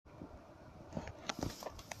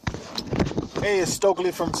Hey, it's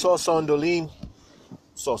Stokely from Sauce on the Lean.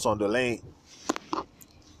 Sauce on the Lane.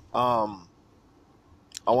 I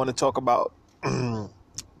want to talk about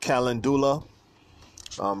Calendula.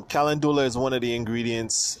 Calendula is one of the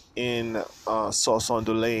ingredients in sauce on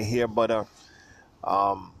the Lane hair butter.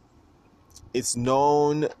 It's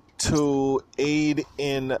known to aid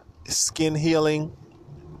in skin healing.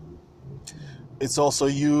 It's also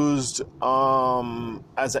used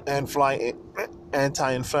as an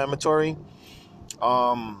anti-inflammatory.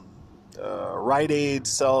 Rite Aid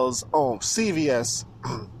sells, CVS,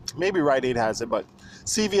 maybe Rite Aid has it, but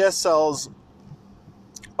CVS sells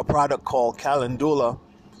a product called Calendula,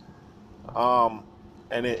 and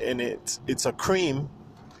it's a cream,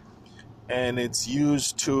 and it's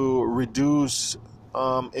used to reduce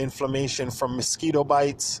inflammation from mosquito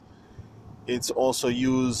bites. It's also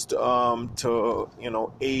used to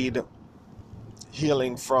aid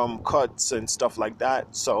healing from cuts and stuff like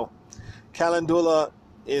that. So Calendula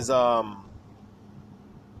is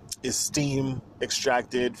steam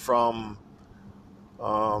extracted from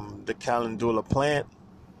the Calendula plant.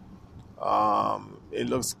 It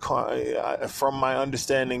looks, from my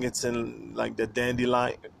understanding, it's in like the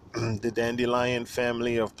dandelion, the dandelion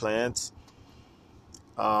family of plants.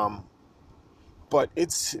 But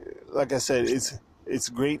it's, like I said, it's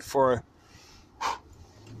great for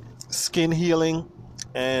skin healing,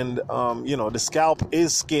 and the scalp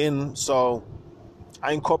is skin, so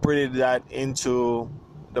I incorporated that into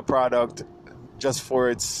the product just for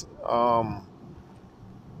its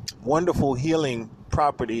wonderful healing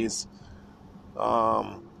properties,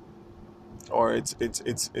 or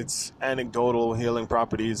its anecdotal healing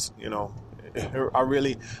properties. I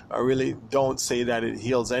really don't say that it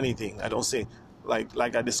heals anything. I don't say,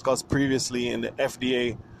 like I discussed previously in the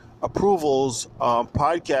FDA approvals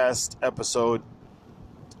podcast episode,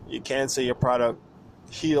 you can't say your product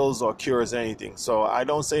heals or cures anything. So I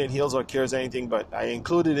don't say it heals or cures anything, but I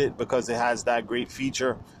included it because it has that great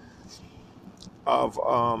feature of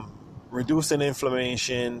reducing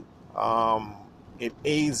inflammation. It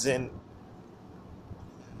aids in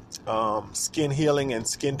skin healing and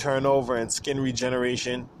skin turnover and skin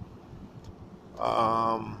regeneration.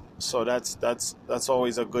 So that's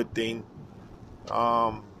always a good thing.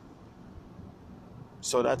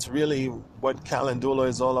 So that's really what Calendula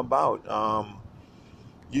is all about.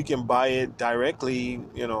 You can buy it directly,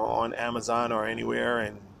 on Amazon or anywhere,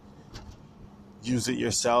 and use it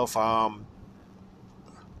yourself. I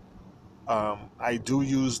do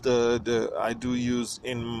use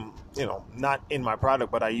not in my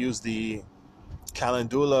product, but I use the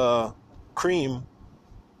Calendula cream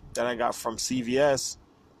that I got from CVS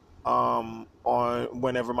on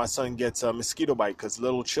whenever my son gets a mosquito bite, because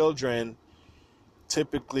little children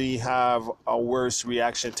typically have a worse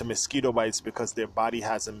reaction to mosquito bites because their body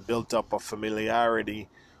hasn't built up a familiarity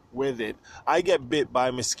with it. I get bit by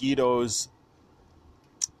mosquitoes,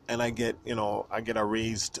 and I get a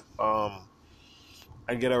raised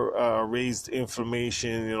raised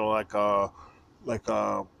inflammation, like a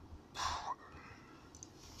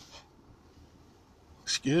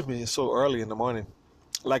excuse me, it's so early in the morning,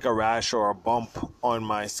 like a rash or a bump on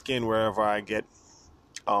my skin wherever I get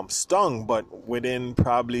stung, but within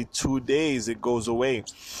probably 2 days it goes away.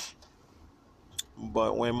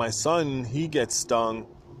 But when my son, he gets stung,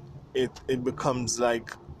 it becomes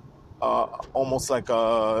like almost like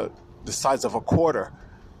the size of a quarter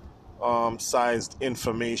sized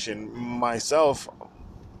inflammation. Myself,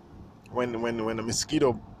 when a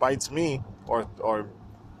mosquito bites me or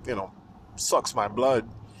sucks my blood,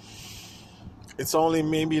 it's only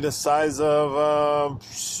maybe the size of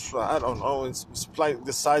I don't know. It's like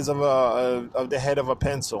the size of the head of a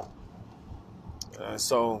pencil.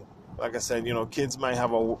 So, like I said, kids might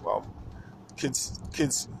have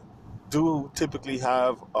kids do typically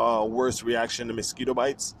have a worse reaction to mosquito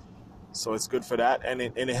bites. So it's good for that, and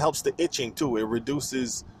it helps the itching too. It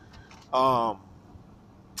reduces, you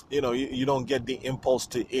don't get the impulse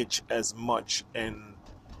to itch as much, and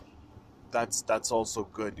that's also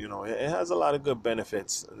good. It has a lot of good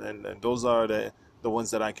benefits, and those are the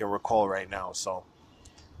ones that I can recall right now. So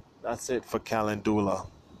that's it for Calendula.